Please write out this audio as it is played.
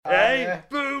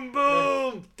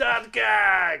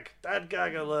Dad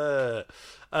gag alert.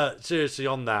 Seriously,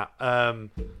 on that,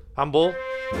 handball.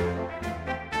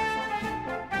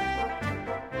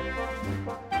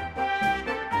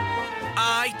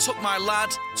 I took my lad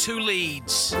to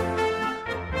Leeds.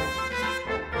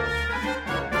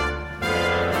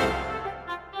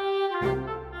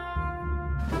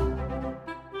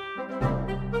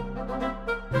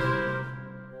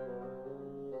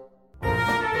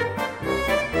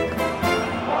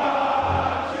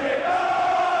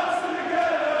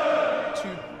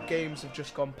 2 games have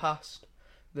just gone past.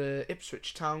 The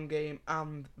Ipswich Town game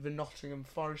and the Nottingham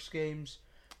Forest games.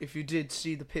 If you did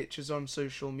see the pictures on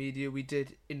social media, we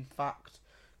did in fact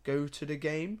go to the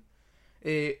game.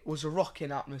 It was a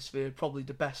rocking atmosphere, probably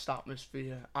the best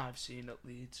atmosphere I've seen at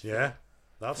Leeds. Yeah,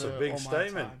 that's a big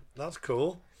statement. That's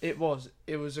cool. It was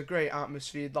a great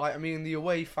atmosphere. Like, I mean, the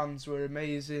away fans were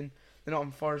amazing. The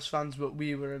Nottingham Forest fans, but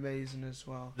we were amazing as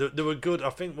well. They were good. I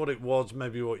think what it was,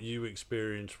 maybe what you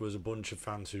experienced, was a bunch of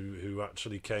fans who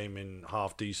actually came in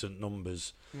half decent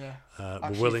numbers. Yeah,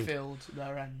 were filled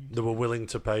their end. They were willing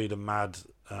to pay the mad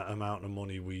amount of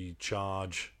money we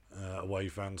charge away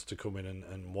fans to come in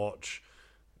and watch.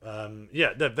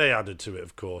 They added to it,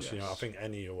 of course. Yes. You know, I think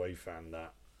any away fan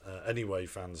that. Anyway,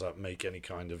 fans that make any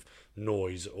kind of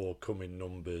noise or come in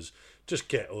numbers just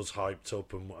get us hyped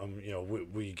up, and you know,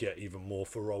 we get even more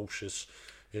ferocious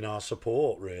in our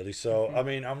support, really. So I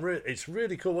mean, it's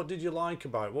really cool. What did you like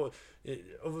about it?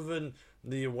 Other than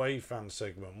the away fan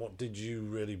segment, what did you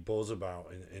really buzz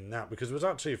about in that? Because there was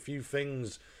actually a few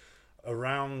things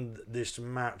around this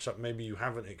match that maybe you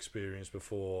haven't experienced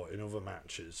before in other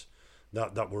matches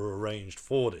that were arranged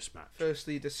for this match.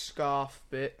 Firstly, the scarf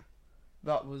bit.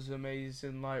 That was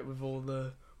amazing, like with all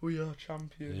the "We are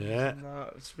champions" and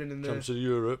that spinning the Champions of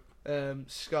Europe.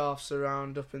 Scarves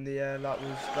around up in the air. That was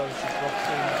just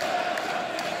rocking.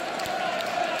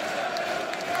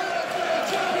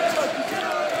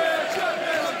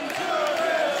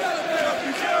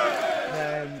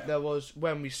 There was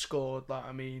when we scored. Like,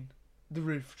 I mean, the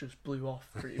roof just blew off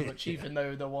pretty much, even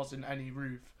though there wasn't any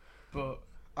roof. But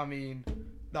I mean,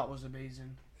 that was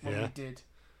amazing when we did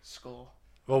score.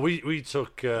 Well, we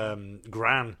took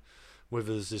Gran with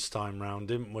us this time round,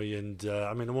 didn't we? And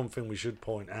I mean, the one thing we should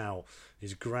point out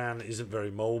is Gran isn't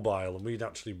very mobile, and we'd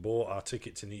actually bought our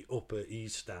tickets in the upper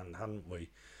East stand, hadn't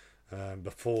we?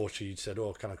 Before she said,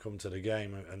 "Oh, can I come to the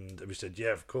game?" And we said,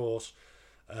 "Yeah, of course."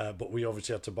 But we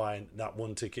obviously had to buy that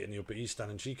one ticket in the upper East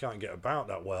stand, and she can't get about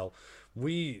that well.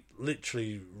 We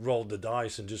literally rolled the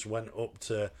dice and just went up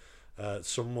to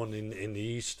someone in the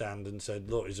East stand and said,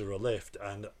 "Look, is there a lift?"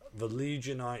 And the Leeds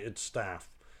United staff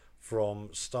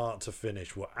from start to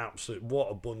finish were absolute. What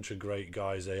a bunch of great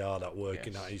guys they are that work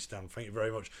in that East stand. Thank you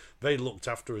very much. They looked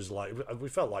after us like we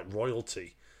felt like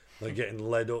royalty. They're getting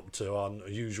led up to our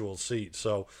usual seats.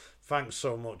 So thanks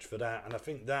so much for that. And I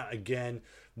think that again,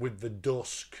 with the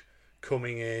dusk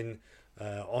coming in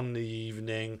on the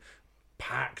evening,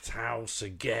 packed house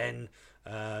again.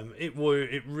 It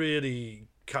really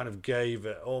kind of gave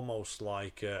it almost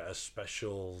like a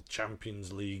special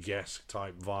Champions League-esque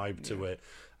type vibe to it.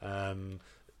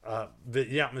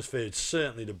 The atmosphere is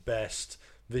certainly the best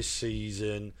this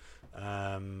season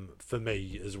for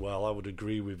me as well. I would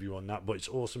agree with you on that, but it's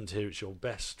awesome to hear it's your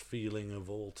best feeling of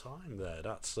all time there.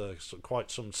 That's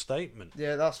quite some statement.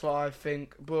 Yeah, that's what I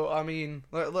think. But I mean,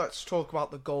 let's talk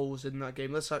about the goals in that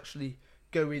game. Let's actually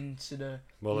go into the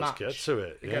match. Let's get to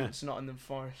it. Against Nottingham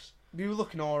Forest. We were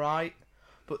looking all right,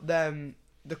 but then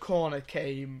the corner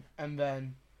came, and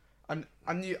then I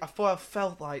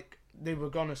felt like they were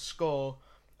gonna score,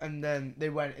 and then they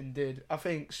went and did. I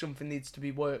think something needs to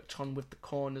be worked on with the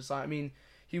corners. Like, I mean,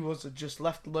 he wasn't just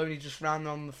left alone. He just ran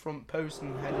on the front post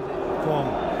and headed it. Come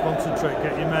on, concentrate.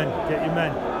 Get your men.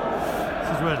 This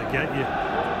is where to get you.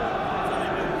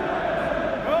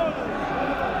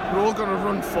 We're all gonna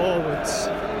run forwards.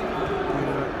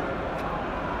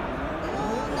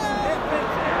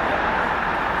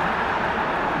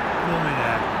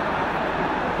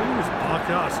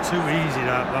 That's too easy,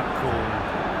 that corner.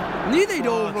 I knew they'd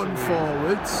all run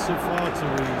forwards. Far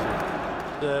too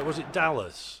easy. Was it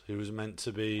Dallas who was meant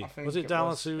to be? Was it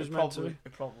Dallas who was meant to be?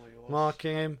 It probably was.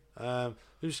 Marking him.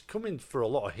 Who's come in for a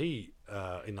lot of heat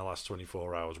in the last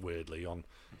 24 hours, weirdly, on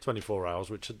 24 hours,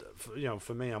 which, you know,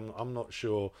 for me, I'm not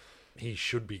sure he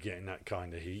should be getting that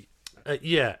kind of heat.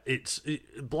 The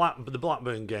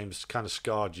Blackburn game's kind of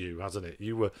scarred you, hasn't it?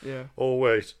 You were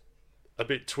always a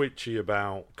bit twitchy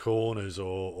about corners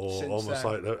or almost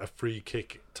like a free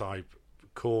kick type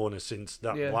corner since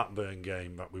that Blackburn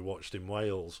game that we watched in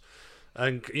Wales.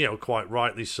 And, you know, quite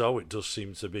rightly so, it does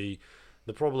seem to be.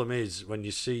 The problem is when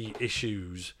you see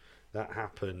issues that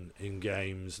happen in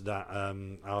games that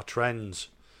are trends.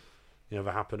 That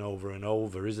happen over and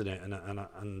over, isn't it?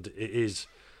 And it is.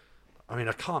 I mean,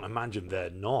 I can't imagine they're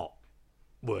not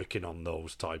working on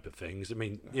those type of things. I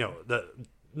mean, the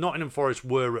Nottingham Forest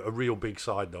were a real big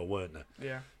side, though, weren't they?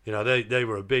 Yeah. They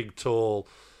were a big, tall.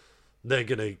 They're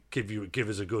going to give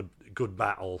us a good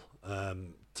battle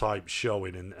type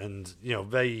showing, and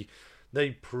they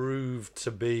proved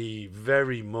to be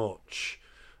very much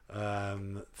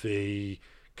the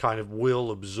kind of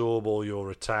will absorb all your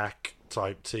attack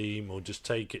type team, or just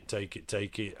take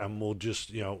it, and we'll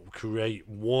just create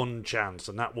one chance,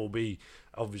 and that will be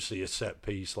obviously a set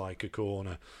piece like a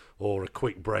corner or a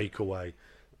quick breakaway.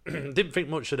 Didn't think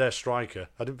much of their striker.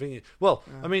 I didn't think.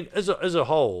 I mean, as a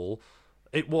whole,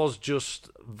 it was just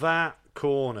that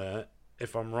corner,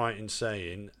 if I'm right in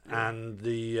saying, and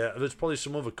there's probably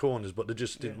some other corners, but they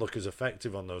just didn't look as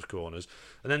effective on those corners.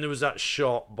 And then there was that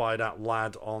shot by that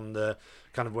lad on the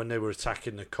kind of when they were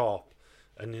attacking the Kop.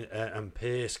 And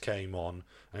Pearce came on,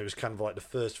 and it was kind of like the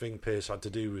first thing Pearce had to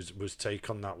do was take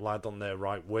on that lad on their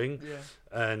right wing,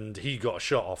 and he got a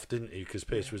shot off, didn't he? Because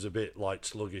Pearce was a bit like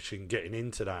sluggish in getting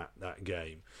into that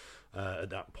game at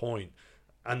that point,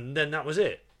 and then that was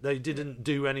it. They didn't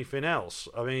do anything else.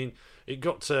 I mean, it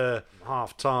got to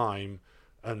half time,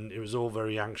 and it was all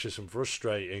very anxious and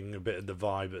frustrating. A bit of the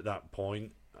vibe at that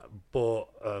point, but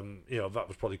that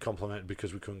was probably complimented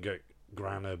because we couldn't get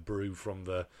Gran a brew from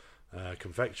the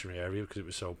confectionery area because it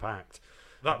was so packed.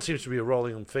 That seems to be a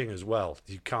rolling thing as well.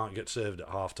 You can't get served at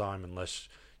half time unless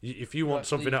if you want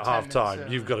something at half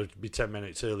time, you've got to be 10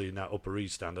 minutes early in that upper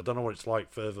east stand. I don't know what it's like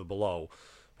further below,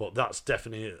 but that's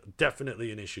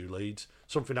definitely an issue, Leeds.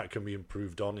 Something that can be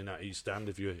improved on in that east stand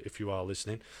if you are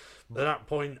listening. At that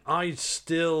point, I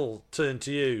still turned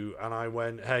to you and I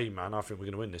went, "Hey man, I think we're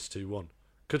going to win this 2-1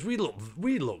 because we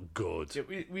look good. Yeah,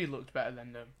 we looked better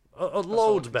than them. A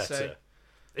load better."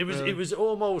 It was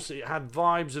almost, it had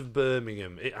vibes of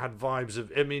Birmingham. It had vibes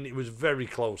of, I mean, it was very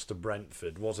close to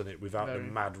Brentford, wasn't it, without the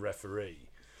mad referee.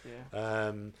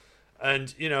 Yeah.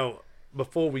 And,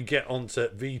 before we get on to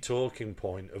the talking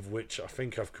point, of which I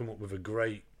think I've come up with a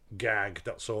great gag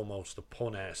that's almost a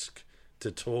pun-esque to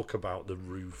talk about the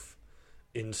roof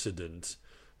incident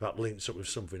that links up with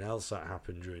something else that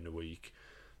happened during the week.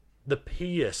 The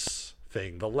Pearce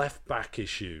thing, the left-back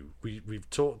issue. We've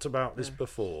talked about this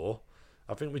before.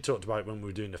 I think we talked about it when we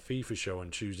were doing the FIFA show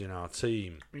and choosing our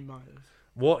team. We might have.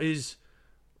 What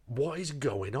is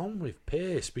going on with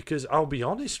Pearce? Because I'll be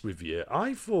honest with you,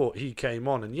 I thought he came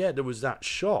on and there was that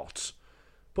shot,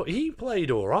 but he played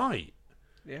all right.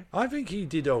 Yeah. I think he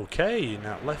did okay in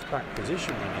that left back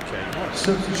position when he came on.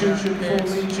 Substitution for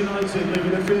Leeds United,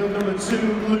 leaving the field, number 2,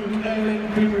 Luke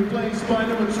Ayling, being replaced by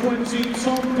number 20,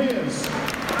 Tom Pearce.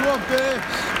 Go on, Pearce.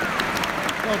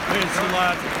 Go on, Pearce,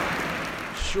 lad.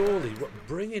 Surely,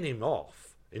 bringing him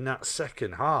off in that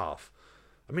second half.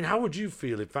 I mean, how would you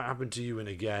feel if that happened to you in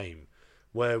a game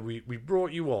where we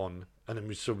brought you on and then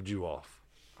we subbed you off?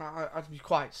 I'd be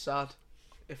quite sad,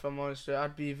 if I'm honest.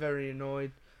 I'd be very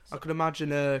annoyed. I could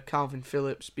imagine Calvin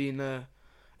Phillips being a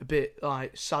bit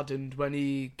saddened when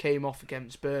he came off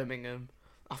against Birmingham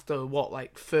after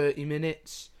 30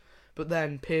 minutes, but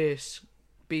then Pearce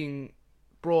being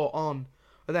brought on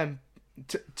and then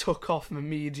took off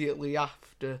immediately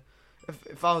after.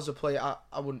 If I was a player,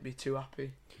 I wouldn't be too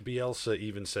happy. Bielsa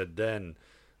even said then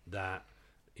that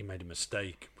he made a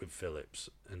mistake with Phillips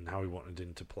and how he wanted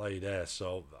him to play there.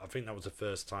 So I think that was the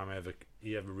first time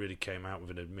he ever really came out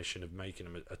with an admission of making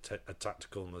a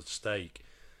tactical mistake.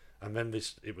 And then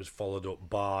it was followed up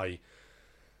by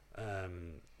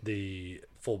the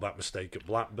fullback mistake at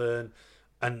Blackburn.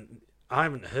 And I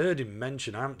haven't heard him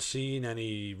mention, I haven't seen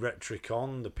any rhetoric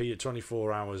on the Pearce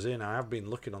 24 hours in. I have been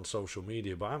looking on social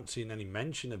media, but I haven't seen any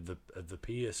mention of the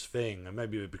Pearce thing. And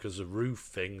maybe because the roof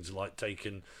things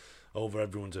taking over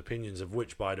everyone's opinions, of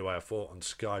which, by the way, I thought on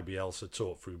Sky Bielsa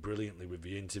talked through brilliantly with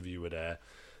the interviewer there.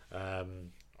 I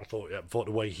thought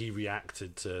the way he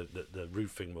reacted to the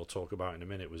roof thing we'll talk about in a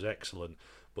minute was excellent.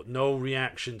 But no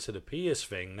reaction to the Pearce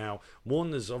thing. Now,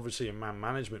 there's obviously a man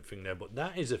management thing there, but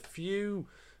that is a few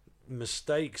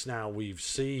mistakes now we've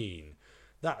seen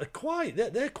that are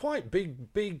they're quite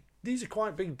big. These are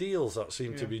quite big deals that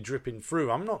seem to be dripping through.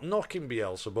 I'm not knocking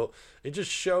Bielsa, but it just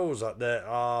shows that there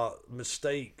are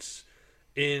mistakes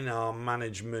in our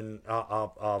management,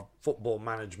 our football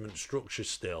management structure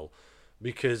still,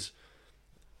 because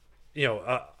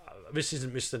this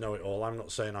isn't Mr. Know-It-All. I'm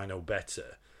not saying I know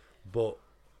better, but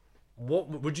what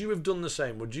would you have done the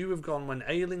same? Would you have gone when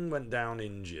Ayling went down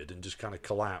injured and just kind of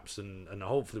collapsed? And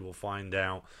hopefully we'll find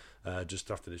out just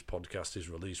after this podcast is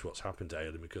released what's happened to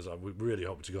Ayling, because I really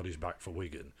hope to God he's back for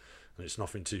Wigan and it's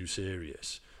nothing too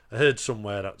serious. I heard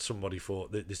somewhere that somebody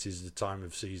thought that this is the time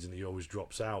of season he always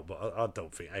drops out, but I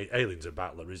don't think Ayling's a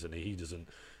battler, isn't he?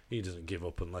 He doesn't give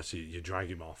up unless you drag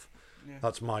him off. Yeah.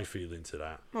 That's my feeling to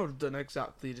that. I would have done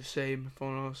exactly the same, if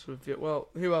I'm honest with you. Well,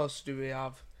 who else do we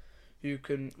have who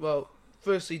can... Well,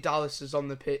 firstly, Dallas is on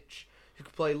the pitch. Who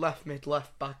can play left mid,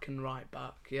 left back and right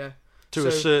back, yeah? To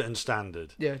a certain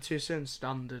standard. Yeah, to a certain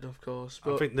standard, of course.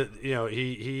 But I think that,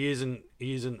 he isn't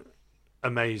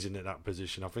amazing at that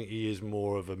position. I think he is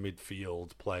more of a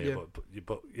midfield player. Yeah.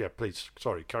 But yeah, please,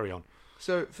 sorry, carry on.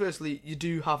 So, firstly, you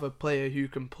do have a player who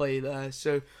can play there.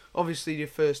 So, obviously, your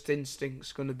first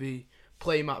instinct's going to be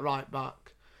play him at right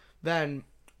back. Then,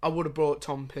 I would have brought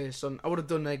Tom Pearce on. I would have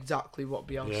done exactly what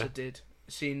Bielsa did,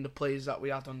 seeing the players that we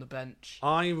had on the bench.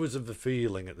 I was of the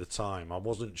feeling at the time, I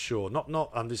wasn't sure.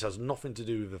 Not, and this has nothing to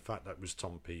do with the fact that it was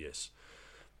Tom Pearce.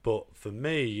 But for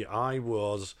me, I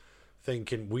was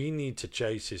thinking we need to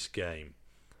chase this game.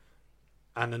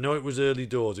 And I know it was early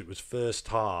doors, it was first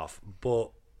half,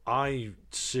 but I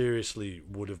seriously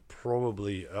would have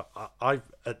probably...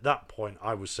 at that point,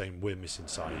 I was saying we're missing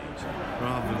Saïd.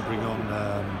 Rather than bring on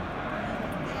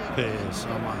Pearce,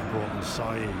 I might have brought on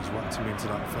Saïd, whacked him into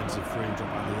that offensive free and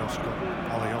dropped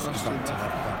Alioski back to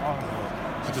left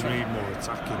back. He doesn't need more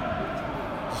attacking.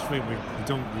 I just think we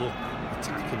don't look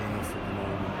attacking enough at the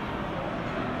moment.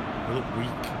 We look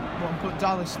weak. Well, put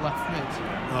Dallas left mid.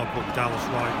 I'll put Dallas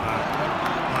right back,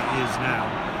 like he is now.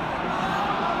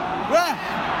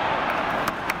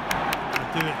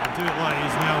 I do it like he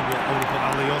is now, but I would put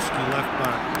Alioski left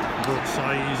back, brought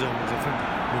Saïd on, because I think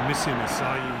we're missing a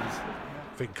Saïd.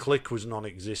 I think Click was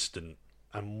non-existent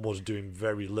and was doing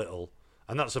very little.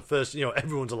 And that's the first,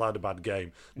 everyone's allowed a bad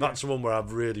game. That's the one where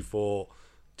I've really thought,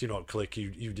 do you know what, Click,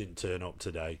 you didn't turn up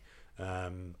today.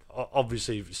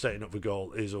 Obviously, setting up the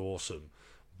goal is awesome.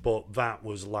 But that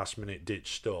was last-minute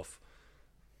ditch stuff.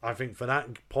 I think for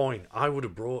that point, I would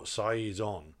have brought Saïd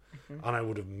on and I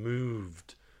would have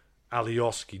moved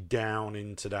Alioski down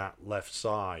into that left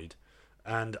side.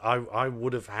 And I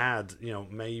would have had,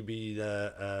 maybe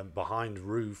behind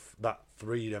Roof, that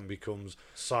three then becomes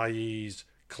Saïd,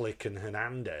 Click and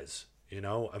Hernandez,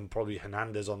 and probably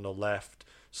Hernandez on the left,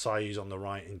 Saïd on the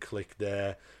right and Click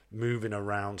there, moving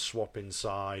around, swapping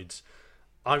sides.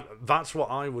 That's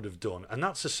what I would have done, and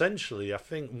that's essentially, I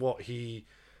think, what he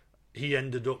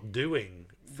ended up doing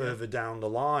further down the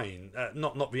line.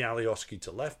 Not the Alioski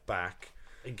to left back.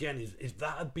 Again, is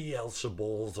that a Bielsa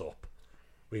balls up?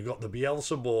 We've got the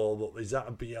Bielsa ball, but is that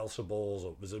a Bielsa balls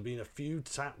up? There's been a few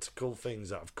tactical things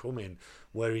that have come in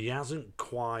where he hasn't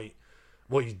quite...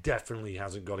 Well, he definitely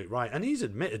hasn't got it right, and he's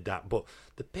admitted that. But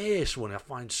the Pearce one I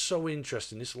find so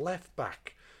interesting. This left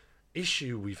back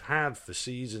issue we've had for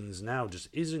seasons now just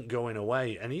isn't going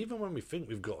away, and even when we think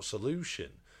we've got a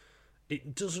solution,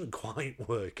 it doesn't quite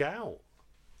work out.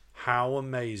 How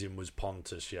amazing was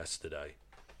Pontus yesterday?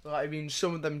 I mean,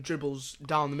 some of them dribbles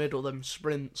down the middle, them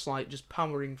sprints, just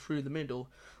powering through the middle.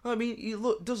 I mean, he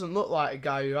doesn't look like a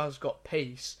guy who has got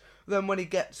pace. Then when he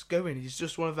gets going, he's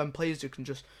just one of them players who can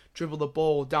just dribble the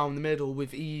ball down the middle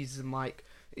with ease, and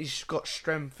he's got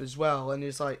strength as well, and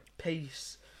his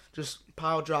pace, just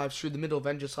power drives through the middle,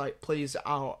 then just plays it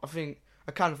out.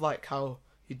 I kind of like how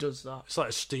he does that. It's like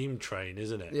a steam train,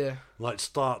 isn't it? Yeah.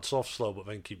 Starts off slow, but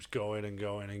then keeps going and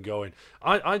going and going.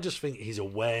 I just think his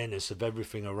awareness of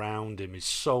everything around him is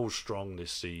so strong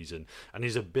this season, and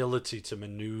his ability to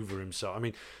manoeuvre himself. I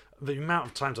mean, the amount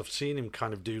of times I've seen him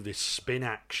kind of do this spin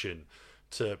action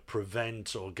to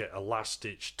prevent or get a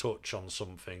last-ditch touch on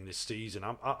something this season.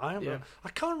 I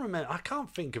can't remember. I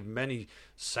can't think of many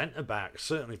centre backs,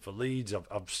 certainly for Leeds,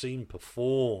 I've seen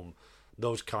perform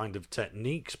those kind of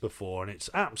techniques before, and it's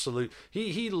absolute.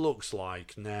 He looks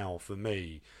like now for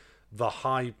me the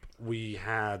hype we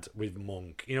had with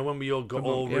Monk. When we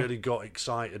all really got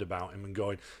excited about him and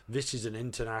going, this is an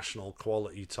international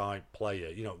quality type player.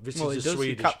 This is a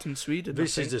Swedish captain Sweden.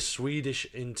 This is a Swedish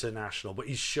international, but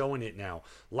he's showing it now.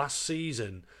 Last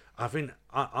season, I think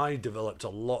I developed a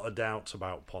lot of doubts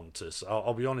about Pontus.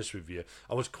 I'll be honest with you.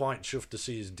 I was quite chuffed to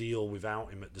see his deal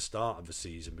without him at the start of the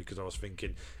season, because I was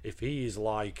thinking, if he is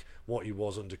like what he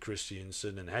was under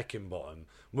Christiansen and Heckingbottom,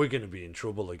 we're going to be in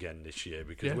trouble again this year,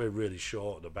 because we're really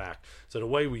short at the back. So the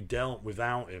way we dealt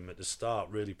without him at the start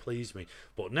really pleased me.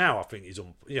 But now I think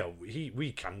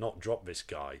we cannot drop this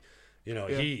guy.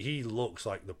 He looks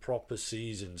like the proper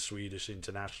seasoned Swedish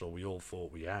international we all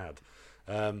thought we had.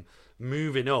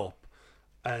 Moving up,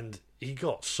 and he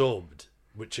got subbed,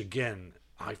 which again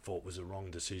I thought was a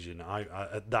wrong decision. I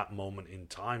at that moment in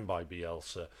time by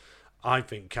Bielsa. I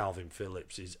think Calvin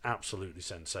Phillips is absolutely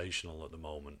sensational at the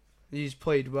moment. He's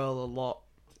played well a lot.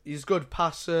 He's a good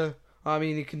passer. I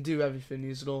mean, he can do everything.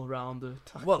 He's an all-rounder.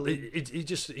 Well,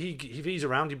 if he's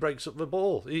around, he breaks up the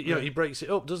ball. He breaks it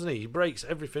up, doesn't he? He breaks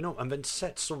everything up and then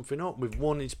sets something up with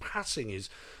one. His passing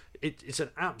it's an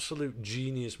absolute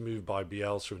genius move by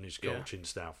Bielsa and his coaching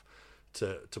staff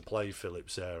to play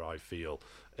Phillips there. I feel,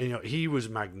 he was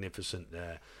magnificent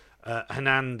there.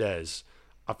 Hernandez,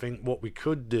 I think what we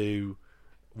could do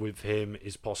with him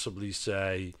is possibly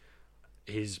say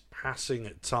his passing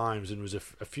at times, and was a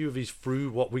few of his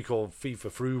what we call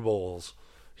FIFA through balls.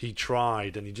 He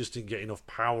tried, and he just didn't get enough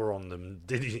power on them,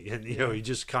 did he? And he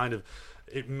just kind of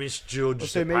misjudged.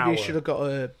 So the maybe power. he should have got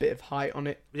a bit of height on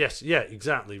it. Yes, yeah,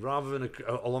 exactly. Rather than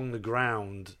along the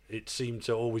ground, it seemed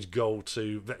to always go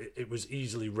to. It was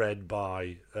easily read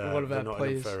by one of the their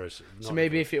Nottingham players. Forest. So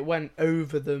maybe if it went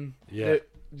over them, Yeah.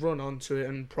 run onto it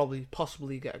and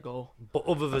possibly get a goal. But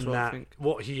other That's than what I that, think.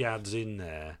 what he adds in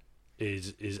there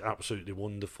is absolutely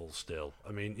wonderful still.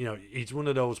 I mean, he's one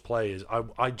of those players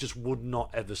I just would not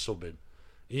ever sub him.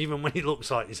 Even when he looks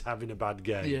like he's having a bad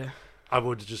game. Yeah. I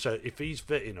would just say, if he's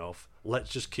fit enough, let's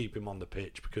just keep him on the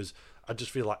pitch, because I just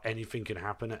feel like anything can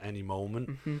happen at any moment.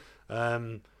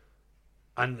 Mm-hmm.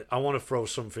 And I want to throw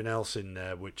something else in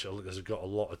there, which has got a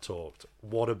lot of talk.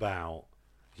 What about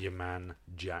your man,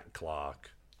 Jack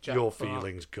Clark? Your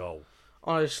feelings, go.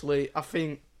 Honestly, I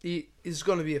think he's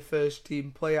going to be a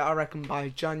first-team player. I reckon by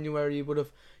January he would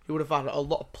have had a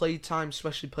lot of play time,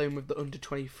 especially playing with the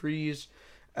under-23s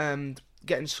and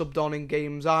getting subbed on in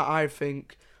games. I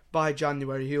think by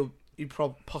January he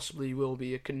possibly will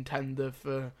be a contender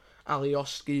for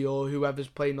Alioski or whoever's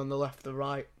playing on the left or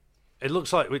right. It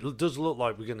does look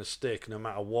like we're going to stick no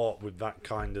matter what with that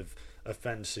kind of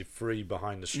offensive free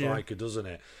behind the striker, doesn't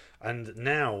it? And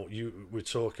now we're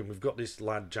talking, we've got this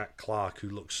lad Jack Clark who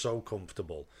looks so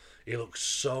comfortable. He looks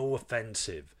so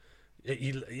offensive.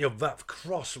 That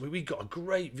cross, we got a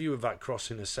great view of that cross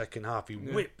in the second half. He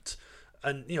whipped,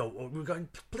 and we're going,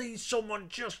 please someone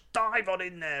just dive on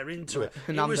in there into it.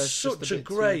 It was such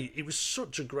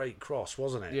a great cross,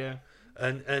 wasn't it? Yeah.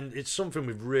 And it's something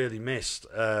we've really missed.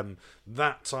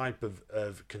 That type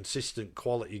of consistent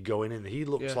quality going in. He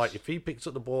looks like if he picks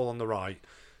up the ball on the right,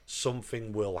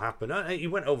 something will happen. He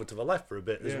went over to the left for a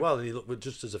bit as well, and he looked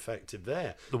just as effective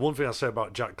there. The one thing I say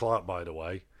about Jack Clark, by the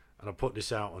way, and I put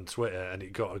this out on Twitter, and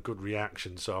it got a good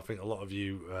reaction, so I think a lot of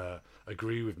you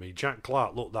agree with me. Jack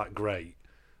Clark looked that great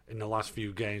in the last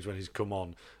few games when he's come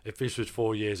on. If this was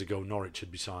 4 years ago, Norwich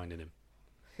would be signing him.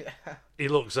 Yeah. He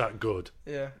looks that good.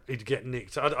 Yeah. He'd get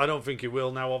nicked. I don't think he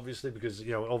will now, obviously, because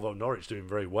although Norwich doing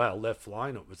very well, they're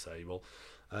flying up the table.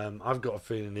 I've got a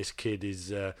feeling this kid is.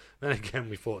 Then again,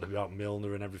 we thought about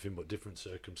Milner and everything, but different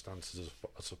circumstances,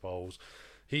 I suppose.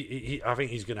 I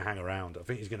think he's going to hang around. I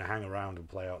think he's going to hang around and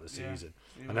play out the season.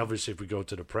 And obviously, if we go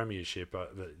to the Premiership,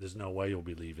 there's no way he'll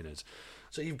be leaving us.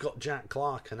 So you've got Jack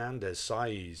Clark, Hernandez,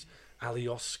 Saiz,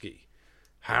 Alioski,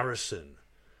 Harrison.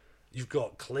 You've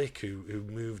got Click who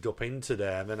moved up into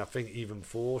there, and then I think even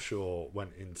Forshaw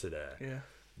went into there. Yeah.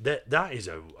 That is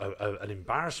an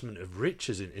embarrassment of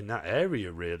riches in that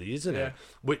area, really, isn't it?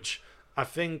 Which I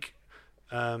think,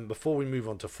 before we move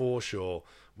on to Forshaw,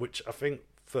 which I think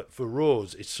for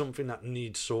us, it's something that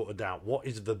needs sorted out. What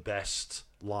is the best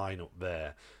line up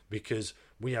there? Because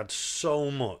we had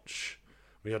so much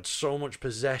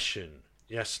possession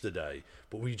yesterday,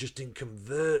 but we just didn't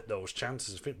convert those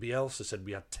chances. I think Bielsa said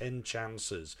we had 10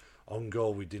 chances on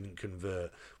goal we didn't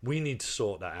convert. We need to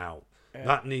sort that out. Yeah.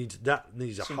 That needs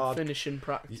some a hard finishing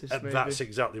practice. Maybe. That's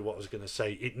exactly what I was going to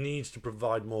say. It needs to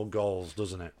provide more goals,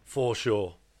 doesn't it? For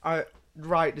sure.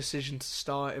 Right decision to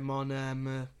start him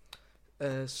on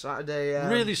Saturday.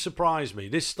 Really surprised me.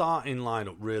 This starting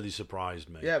lineup really surprised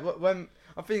me. Yeah, when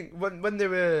they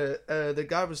were the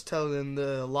guy was telling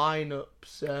the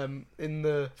lineups in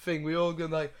the thing, we all go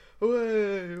like,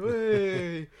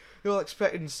 way, you're all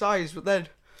expecting size, but then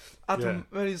Adam,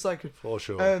 when he's like, For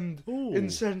sure. And in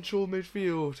central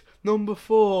midfield, number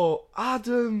 4,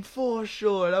 Adam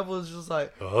Forshaw, and everyone's just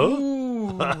like,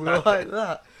 ooh, like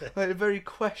that, like very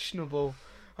questionable.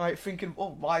 Like thinking,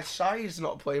 why is Saiz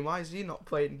not playing? Why is he not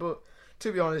playing? But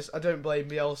to be honest, I don't blame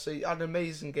Bielsa. He had an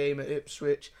amazing game at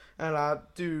Ipswich, and I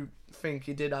do think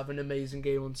he did have an amazing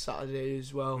game on Saturday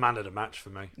as well. Man of the match for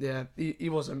me. Yeah, he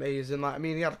was amazing. Like, I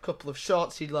mean, he had a couple of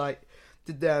shots. He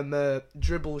did them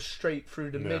dribbles straight through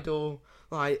the middle,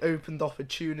 like opened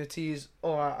opportunities.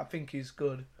 I think he's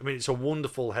good. I mean, it's a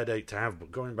wonderful headache to have.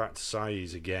 But going back to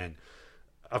Saiz again,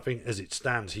 I think as it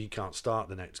stands, he can't start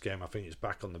the next game. I think it's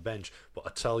back on the bench. But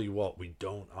I tell you what, we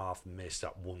don't half miss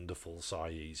that wonderful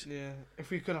Saiz. Yeah, if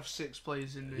we could have 6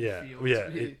 players in the Yeah, field. yeah.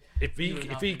 If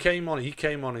he came on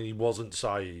and he wasn't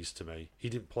Saiz to me. He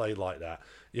didn't play like that.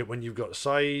 Yet when you've got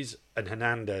Saiz and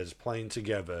Hernandez playing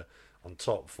together on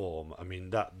top form, I mean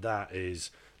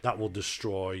that will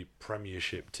destroy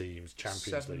Premiership teams,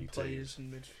 Champions 7 League players teams.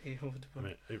 in midfield. I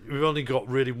mean, we've only got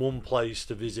really one place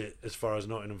to visit as far as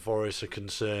Nottingham Forest are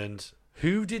concerned.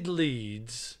 Who did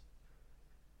Leeds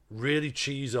really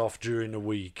cheese off during the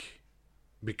week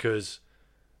because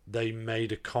they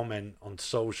made a comment on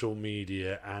social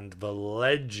media, and the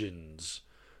legends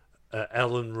at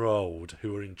Ellen Road,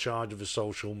 who were in charge of the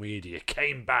social media,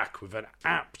 came back with an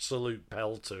absolute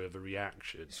pelter of a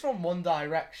reaction. It's from One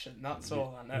Direction, that's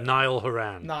all I know. Niall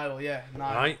Horan. Niall.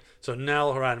 Right? So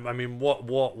Niall Horan, I mean, what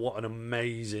an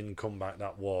amazing comeback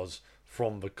that was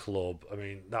from the club. I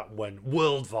mean, that went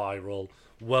world viral.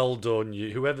 Well done,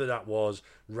 you. Whoever that was,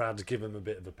 Rad's give him a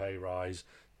bit of a pay rise.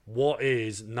 What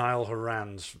is Niall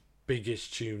Horan's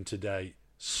biggest tune to date?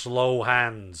 Slow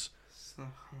Hands.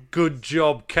 Good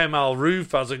job, Kemal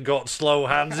Roof hasn't got slow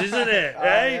hands, isn't it?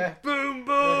 Hey, yeah. Boom,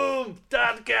 boom,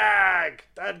 dad gag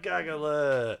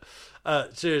alert.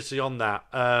 Seriously, on that,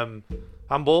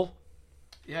 handball,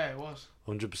 Yeah, it was.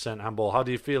 100% handball. How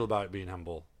do you feel about it being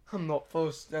handball? I'm not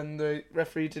fussed, and the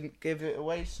referee didn't give it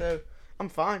away, so I'm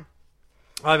fine.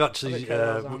 I've actually, I think it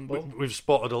was handball. we've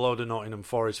spotted a load of Nottingham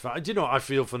Forest fans. Do you know what I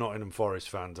feel for Nottingham Forest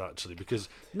fans, actually? Because,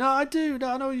 no, I do. No,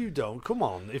 I know you don't. Come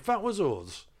on. If that was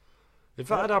us, if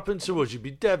that had happened to us, you'd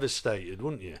be devastated,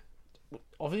 wouldn't you?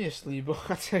 Obviously, but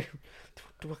I don't.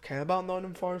 Do I care about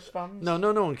Nottingham Forest fans? No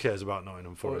one cares about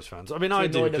Nottingham Forest fans. I mean, I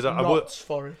do, Nottingham because I work... Notts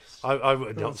Forest. I work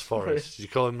Notts Notts Forest. Forest. You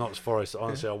call them Notts Forest.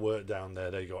 Honestly, I work down there.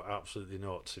 They go absolutely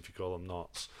nuts if you call them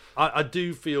Notts. I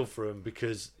do feel for them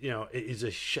because, you know, it is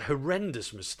a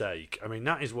horrendous mistake. I mean,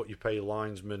 that is what you pay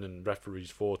linesmen and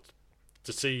referees for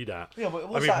to see that. Yeah, but I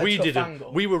was mean, that a we tough didn't.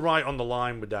 angle? We were right on the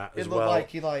line with that as It looked well. like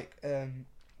he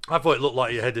I thought it looked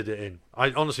like he headed it in.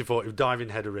 I honestly thought he was diving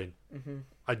header in. Mm-hmm.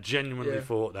 I genuinely Yeah.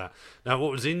 thought that. Now,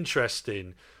 what was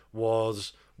interesting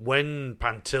was when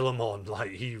Pantilimon,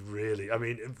 like, he really... I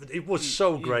mean, it was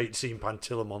so great seeing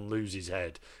Pantilimon lose his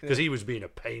head because he was being a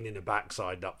pain in the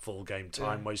backside that full game,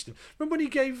 time wasting. Remember when he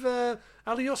gave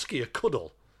Alioski a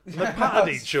cuddle? And they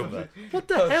patted each other. What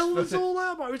the hell was all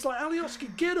that about? It was like,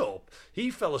 Alioski, get up.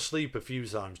 He fell asleep a few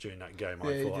times during that game,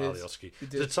 I Yeah, thought, he did. Alioski. He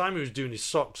The did. time he was doing his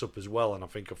socks up as well, and I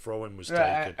think a throw-in was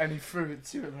Right, taken. and he threw it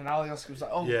to him, and Alioski was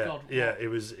like, "Oh Yeah, God!" yeah, what? it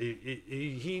was.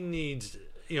 He needs,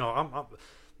 you know,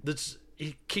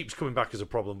 he keeps coming back as a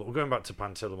problem. But we're going back to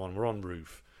Pantilimon. We're on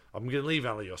Roof. I'm going to leave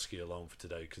Alioski alone for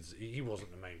today because he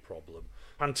wasn't the main problem.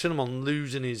 Pantilimon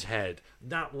losing his head.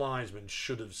 That linesman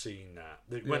should have seen that.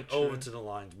 They went true. over to the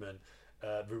linesman.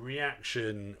 The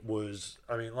reaction was,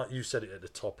 I mean, like you said it at the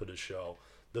top of the show,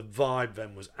 the vibe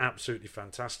then was absolutely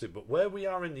fantastic. But where we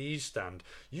are in the East Stand,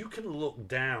 you can look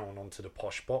down onto the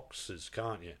posh boxes,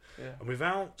 can't you? Yeah. And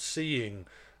without seeing,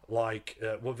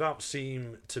 without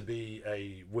seeming to be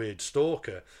a weird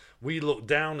stalker, we look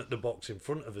down at the box in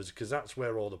front of us because that's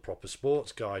where all the proper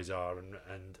sports guys are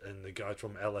and the guys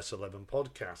from LS11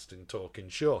 podcast and Talking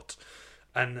Shut.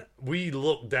 And we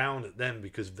looked down at them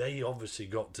because they obviously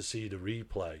got to see the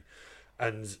replay.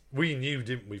 And we knew,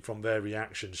 didn't we, from their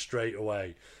reaction straight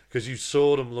away, because you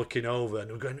saw them looking over and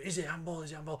they were going, is it handball,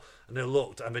 is it handball? And they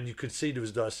looked, and then you could see there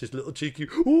was this little cheeky,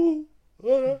 ooh,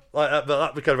 like that,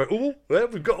 but that kind of like, ooh, well,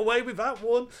 we've got away with that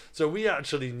one. So we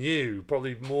actually knew,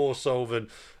 probably more so than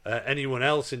anyone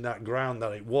else in that ground,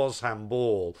 that it was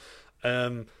handball.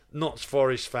 Notts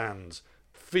Forest fans,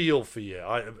 feel for you.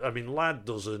 I mean, Lad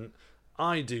doesn't.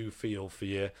 I do feel for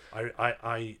you.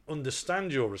 I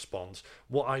understand your response.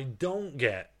 What I don't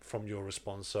get from your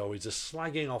response, though, is a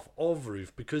slagging off of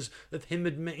Roof because of him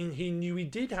admitting he knew he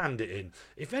did hand it in.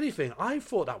 If anything, I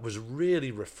thought that was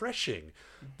really refreshing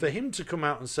for him to come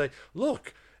out and say,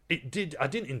 look, it did. I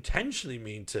didn't intentionally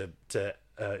mean to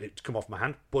it to come off my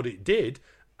hand, but it did.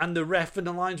 And the ref and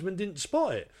the linesman didn't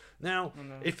spot it. Now,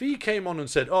 if he came on and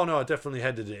said, oh, no, I definitely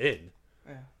headed it in,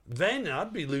 then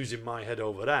I'd be losing my head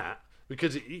over that.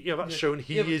 Because that's showing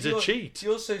he is a cheat. He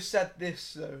also said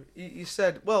this though. He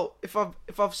said, "Well, if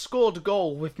I've scored a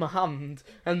goal with my hand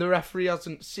and the referee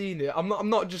hasn't seen it, I'm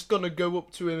not just gonna go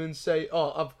up to him and say,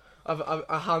 oh, I've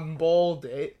handballed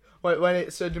it when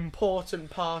it's an important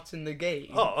part in the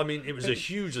game." Oh, I mean, it was a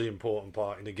hugely important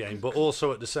part in the game, but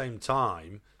also at the same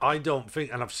time, I don't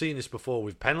think, and I've seen this before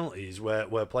with penalties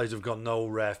where players have gone, no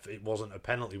ref, it wasn't a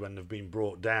penalty when they've been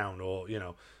brought down, or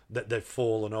that they've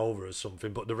fallen over or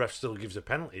something, but the ref still gives a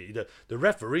penalty. The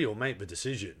referee will make the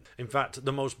decision. In fact,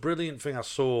 the most brilliant thing I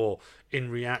saw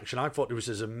in reaction, I thought there was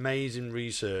this amazing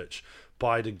research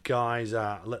by the guys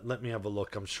at, let me have a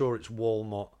look, I'm sure it's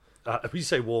Walmart. We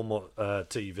say Walmart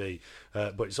TV,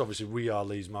 but it's obviously We Are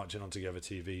Leeds Marching On Together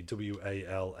TV,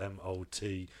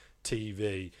 WALMOT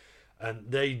TV, and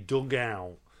they dug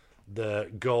out the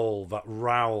goal that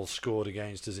Raul scored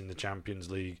against us in the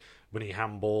Champions League when he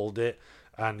handballed it,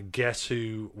 and guess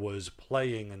who was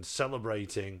playing and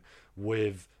celebrating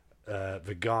with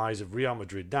the guys of Real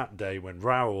Madrid that day when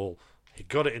Raul, he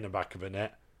got it in the back of the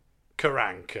net?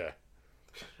 Karanka,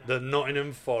 the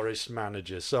Nottingham Forest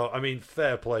manager. So, I mean,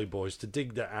 fair play, boys. To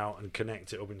dig that out and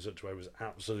connect it up in such a way was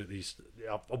absolutely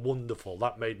wonderful.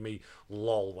 That made me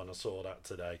lol when I saw that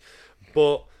today.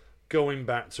 But going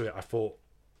back to it, I thought,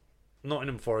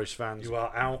 Nottingham Forest fans, you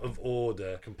are out of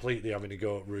order, completely having to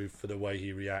go at Roof for the way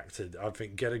he reacted. I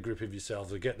think get a grip of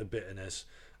yourselves, or get the bitterness,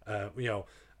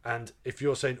 and if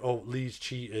you're saying, oh, Leeds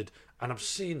cheated, and I've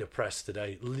seen the press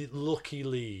today, lucky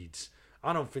Leeds.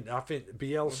 I think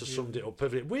Bielsa summed it up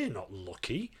perfectly. We're not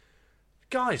lucky.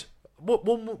 Guys,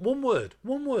 one word,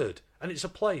 and it's a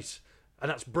place,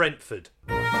 and that's Brentford.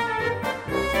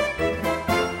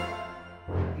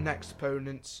 Next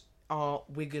opponents are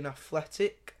Wigan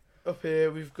Athletic. Up here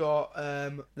we've got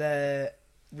their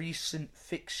recent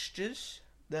fixtures,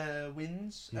 their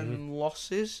wins and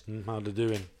losses. How they're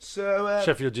doing. So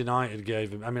Sheffield United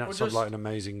gave him. I mean, that sounds like an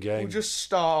amazing game. We'll just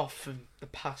start off with the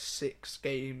past 6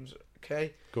 games,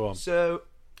 okay? Go on. So,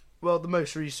 well, the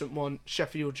most recent one,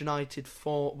 Sheffield United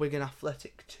 4, Wigan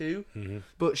Athletic 2. Mm-hmm.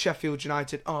 But Sheffield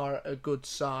United are a good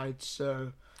side,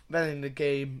 so then in the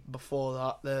game before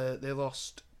that, they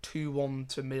lost 2-1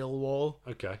 to Millwall.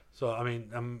 Okay, so I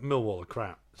mean, Millwall are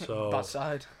crap. So Bad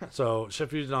side. So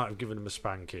Sheffield United have given them a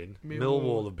spanking.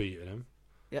 Millwall have beaten them.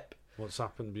 Yep. What's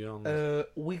happened beyond?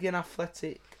 Wigan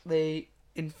Athletic, they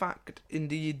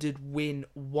indeed did win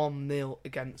 1-0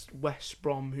 against West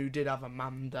Brom, who did have a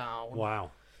man down.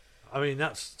 Wow. I mean,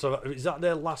 is that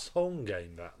their last home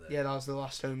game back there? Yeah, that was the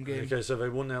last home game. Okay, so they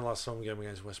won their last home game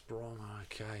against West Brom.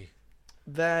 Okay.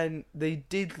 Then they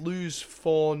did lose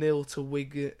 4-0 to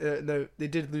Wigan. No, they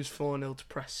did lose 4-0 to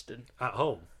Preston. At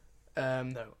home?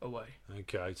 No, away.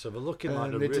 Okay, so they're looking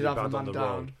like they're they really did have bad a on the man road.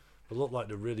 down. They look like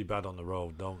they're really bad on the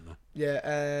road, don't they?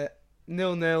 Yeah,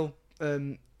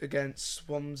 0-0 against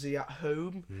Swansea at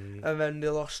home. And then they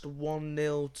lost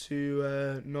 1-0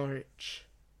 to Norwich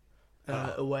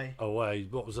away. Away.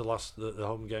 What was the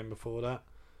home game before that?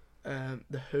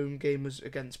 The home game was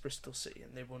against Bristol City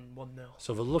and they won 1-0.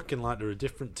 So they're looking like they're a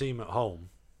different team at home.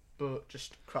 But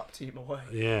just crap team away.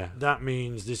 Yeah, that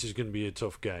means this is going to be a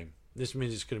tough game. This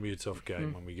means it's going to be a tough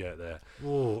game when we get there.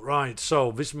 Oh, right. So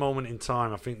this moment in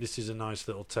time, I think this is a nice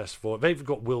little test for it. They've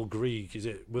got Will Grieg. Is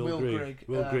it Will Grieg?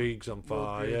 Will Grieg's on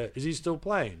fire. Yeah. Is he still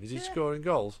playing? Is he scoring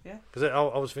goals? Yeah. Because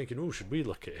I was thinking, should we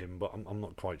look at him? But I'm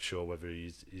not quite sure whether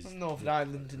he's Northern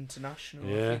Ireland international.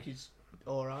 Yeah. I think he's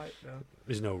all right. No.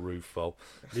 There's no roof though.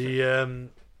 The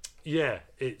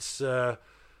it's a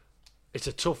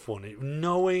tough one.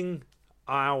 Knowing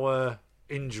our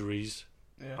injuries.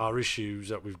 Yeah. Our issues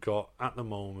that we've got at the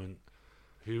moment,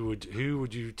 who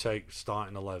would you take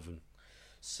starting 11?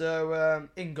 So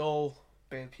in goal,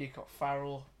 Bailey Peacock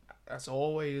Farrell, as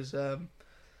always.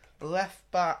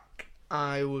 Left back,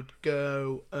 I would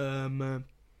go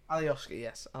Alioski.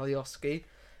 Yes, Alioski.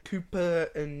 Cooper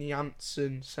and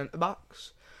Janssen centre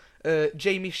backs.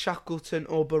 Jamie Shackleton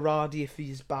or Berardi if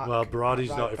he's back. Well, Berardi's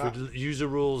right not. back. If we use the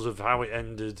rules of how it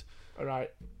ended, All right.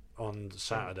 on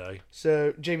Saturday.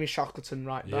 So Jamie Shackleton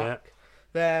right Yeah. back.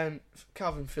 Then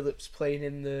Calvin Phillips playing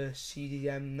in the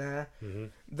CDM there. Mm-hmm.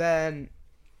 Then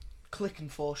Click and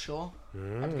Forshaw,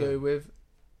 I'd go with.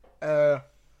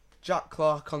 Jack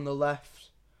Clark on the left,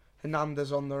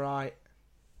 Hernandez on the right,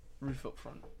 Roof up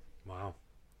front. Wow,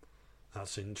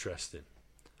 that's interesting.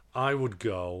 I would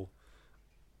go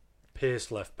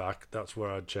Pearce left back. That's where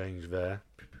I'd change there.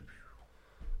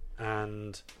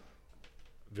 And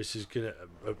this is gonna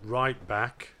right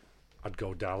back. I'd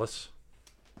go Dallas.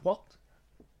 What?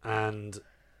 And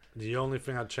the only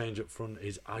thing I'd change up front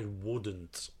is I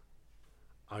wouldn't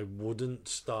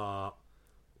start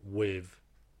with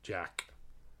Jack.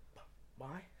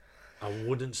 Why? I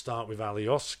wouldn't start with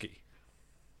Alioski.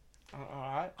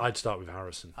 Alright. I'd start with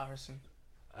Harrison.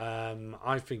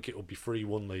 I think it'll be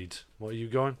 3-1 Leeds. What are you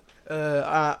going?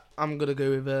 I'm going to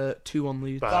go with 2-1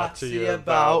 Leeds. Back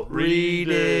about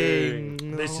reading.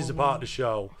 This is a part of the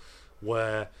show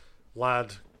where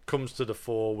Lad comes to the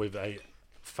fore with a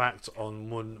fact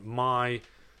on my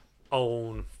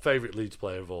own favourite Leeds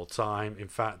player of all time. In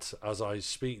fact, as I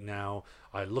speak now,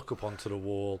 I look up onto the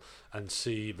wall and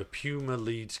see the Puma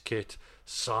Leeds kit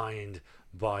signed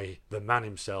by the man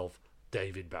himself,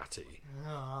 David Batty.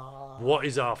 What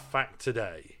is our fact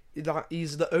today? That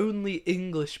he's the only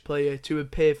English player to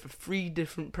appear for 3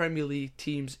 different Premier League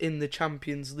teams in the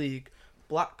Champions League: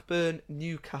 Blackburn,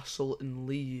 Newcastle and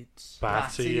Leeds.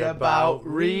 Batty about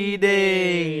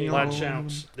reading. Lad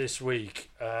shouts this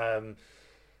week.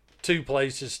 2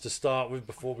 places to start with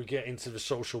before we get into the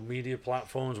social media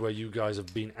platforms, where you guys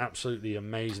have been absolutely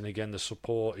amazing. Again, the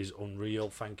support is unreal.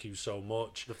 Thank you so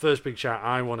much. The first big shout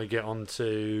I want to get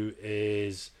onto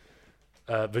is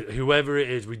whoever it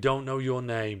is, we don't know your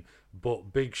name,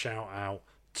 but big shout out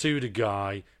to the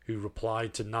guy who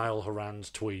replied to Niall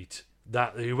Horan's tweet.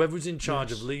 That whoever was in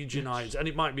charge of Leeds United, and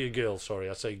it might be a girl, sorry,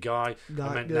 I say guy,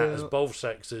 I meant that as both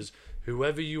sexes,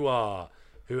 whoever you are,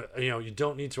 who, you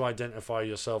don't need to identify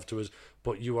yourself to us,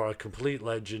 but you are a complete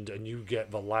legend and you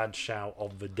get the lad shout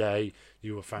of the day.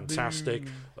 You were fantastic,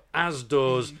 as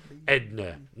does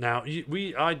Edna. Now,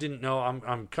 I didn't know,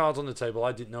 I'm cards on the table,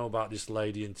 I didn't know about this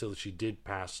lady until she did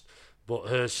pass, but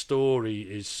her story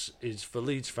is for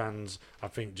Leeds fans, I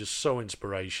think, just so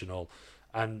inspirational.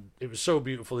 And it was so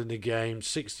beautiful in the game.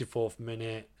 64th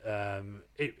minute,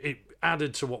 it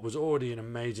added to what was already an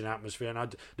amazing atmosphere.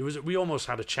 And we almost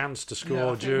had a chance to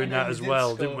score during that as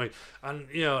well, didn't we? And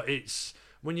it's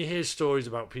when you hear stories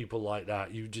about people like that,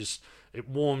 it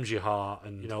warms your heart.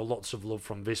 And lots of love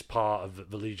from this part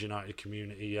of the Leeds United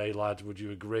community. Lads, would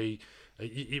you agree?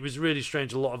 It was really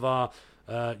strange. A lot of our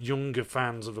younger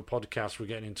fans of the podcast were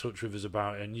getting in touch with us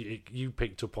about it, and you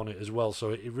picked up on it as well.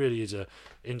 So it really is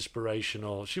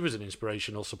she was an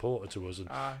inspirational supporter to us, and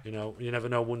you never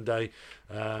know, one day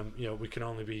we can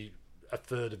only be a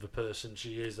third of the person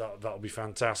she is. That'll be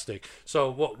fantastic.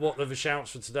 So what are the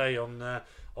shouts for today on the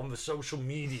social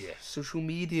media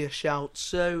shouts?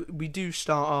 So we do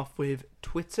start off with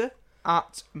Twitter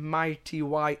at Mighty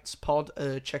Whites Pod.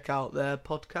 Check out their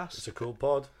podcast. It's a cool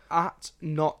pod. At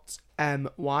Not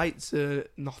Whites,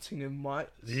 Nottingham White.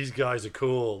 These guys are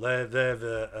cool. They're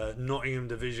the Nottingham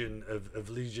division of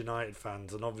Leeds United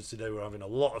fans, and obviously they were having a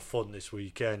lot of fun this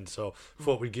weekend. So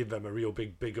thought we'd give them a real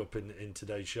big up in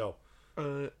today's show.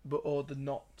 But all the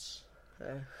knots.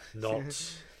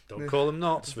 Knots. Don't call them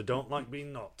knots. We don't like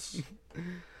being knots.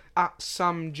 At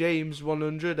Sam James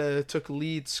 100, took a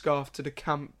Leeds scarf to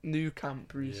the new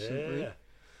camp recently. Yeah.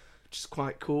 Which is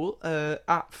quite cool.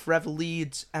 At Forever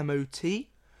Leeds MOT.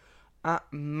 At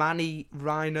Manny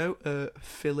Rhino,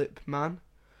 Philip Mann.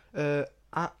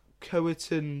 At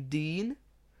Coaton Dean.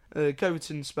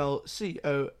 Coaton spelled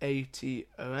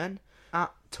Coaton.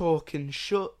 At Talkin'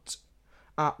 Shut.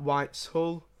 At White's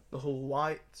Hull, the Hull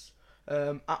Whites.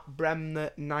 At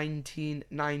Bremner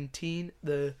 1919,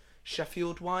 the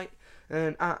Sheffield White.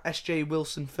 And at SJ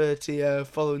Wilson 30,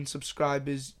 following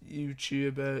subscribers,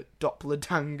 YouTuber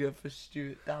Doppeldanger for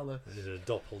Stuart Dallas. This is a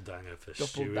doppeldanger for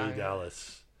Stuart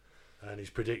Dallas. And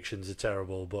his predictions are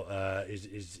terrible, but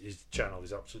his channel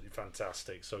is absolutely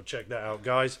fantastic. So check that out,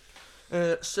 guys.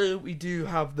 So we do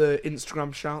have the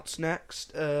Instagram shouts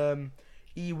next. I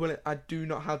do not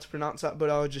know how to pronounce that, but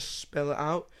I'll just spell it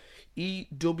out.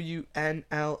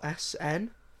 EWNLSN.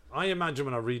 I imagine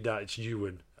when I read that it's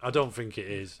Ewan. I don't think it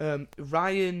is.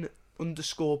 Ryan_Pigeons,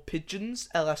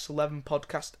 LS11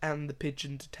 podcast, and the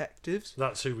Pigeon Detectives.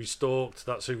 That's who we stalked.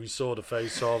 That's who we saw the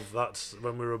face of. That's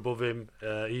when we were above him.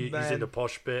 He's in the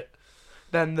posh bit.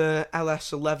 Then the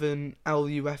LS11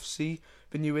 LUFC,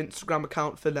 the new Instagram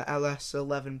account for the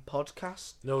LS11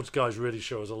 podcast. Those guys really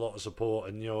show us a lot of support,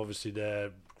 and obviously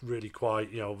they're really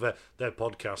quite, their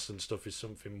podcasts and stuff is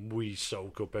something we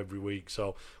soak up every week.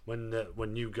 So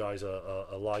when you guys are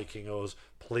liking us,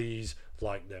 please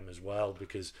like them as well,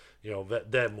 because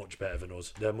they're much better than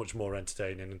us. They're much more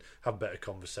entertaining and have better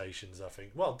conversations, I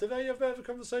think. Well, do they have better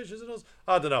conversations than us?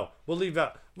 I don't know. We'll leave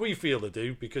that. We feel they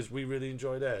do, because we really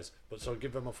enjoy theirs. But so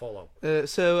give them a follow.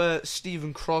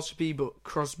 Stephen Crosby, but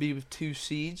Crosby with 2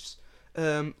 C's.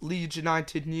 Leeds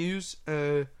United news.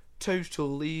 Total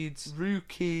Leeds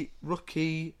rookie,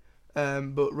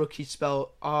 but rookie spelled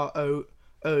ROOKII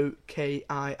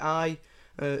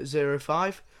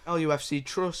 05. LUFC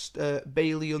Trust,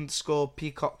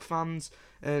 Bailey_Peacock fans,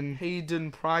 and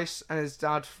Hayden Price and his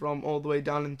dad from all the way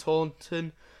down in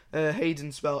Taunton.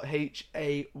 Hayden spelled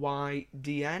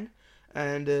HAYDN.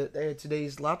 And they're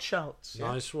today's lad shouts.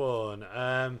 Yeah. Nice one.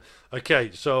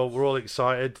 Okay, so we're all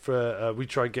excited for. We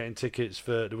tried getting tickets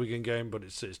for the Wigan game, but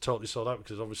it's totally sold out,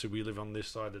 because obviously we live on this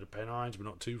side of the Pennines. We're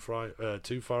not too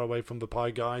far away from the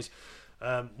Pie guys.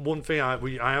 One thing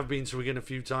I have been to Wigan a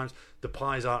few times. The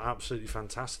pies are absolutely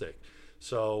fantastic.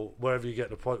 So wherever you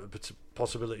get the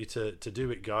possibility to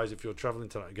do it, guys, if you're travelling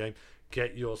to that game,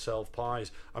 get yourself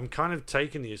pies. I'm kind of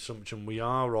taking the assumption we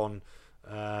are on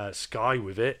Sky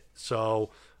with it,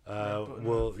 so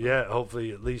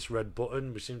hopefully at least Red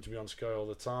Button. We seem to be on Sky all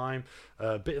the time.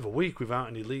 A bit of a week without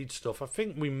any lead stuff. I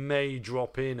think we may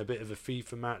drop in a bit of a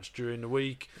FIFA match during the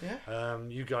week.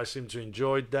 You guys seem to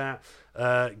enjoyed that.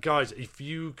 Guys, if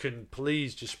you can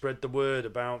please just spread the word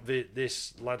about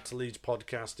this Lad to Leeds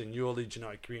podcast in your Leeds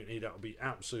United community, that would be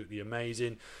absolutely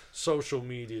amazing. Social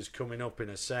media is coming up in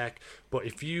a sec, but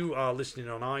if you are listening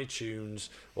on iTunes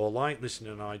or like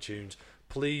listening on iTunes,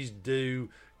 please do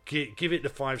give it the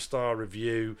 5-star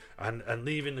review and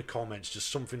leave in the comments just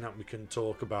something that we can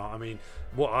talk about. I mean,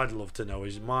 what I'd love to know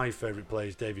is my favourite player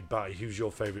is David Batty. Who's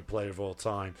your favourite player of all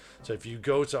time? So if you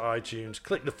go to iTunes,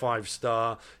 click the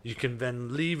 5-star, you can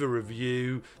then leave a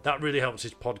review. That really helps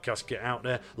this podcast get out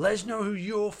there. Let us know who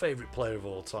your favourite player of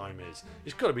all time is.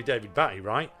 It's got to be David Batty,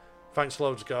 right? Thanks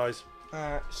loads, guys.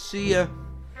 See ya.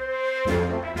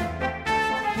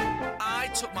 I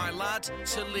took my lad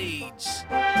to Leeds.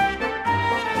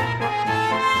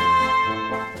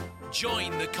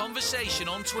 Join the conversation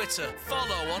on Twitter.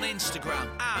 Follow on Instagram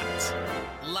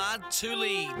at Lad to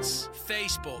Leeds.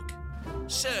 Facebook.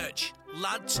 Search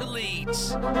Lad to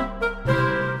Leeds.